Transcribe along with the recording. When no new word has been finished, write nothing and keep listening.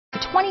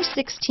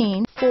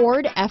2016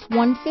 Ford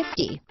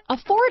F-150. A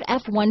Ford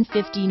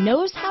F-150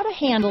 knows how to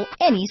handle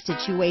any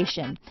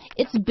situation.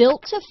 It's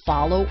built to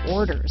follow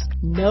orders,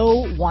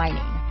 no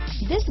whining.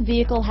 This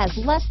vehicle has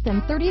less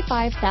than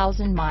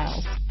 35,000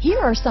 miles. Here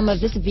are some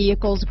of this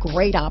vehicle's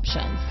great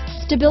options: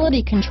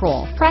 stability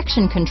control,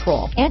 traction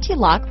control,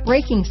 anti-lock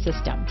braking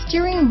system,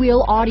 steering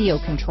wheel audio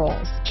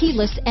controls,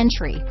 keyless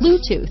entry,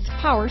 Bluetooth,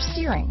 power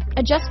steering,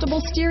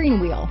 adjustable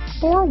steering wheel,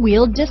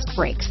 four-wheel disc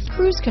brakes,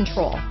 cruise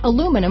control,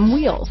 aluminum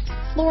wheels,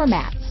 floor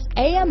mats,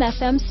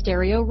 AM/FM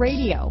stereo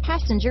radio,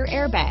 passenger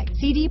airbag,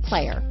 CD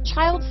player,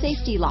 child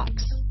safety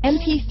locks,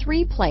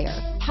 MP3 player,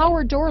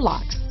 power door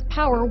locks,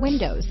 power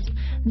windows.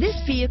 This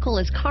vehicle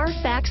is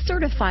Carfax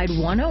certified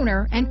one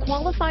owner and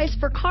qualifies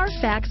for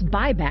Carfax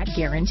buyback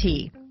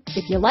guarantee.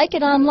 If you like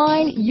it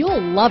online,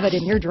 you'll love it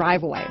in your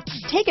driveway.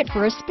 Take it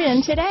for a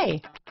spin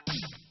today.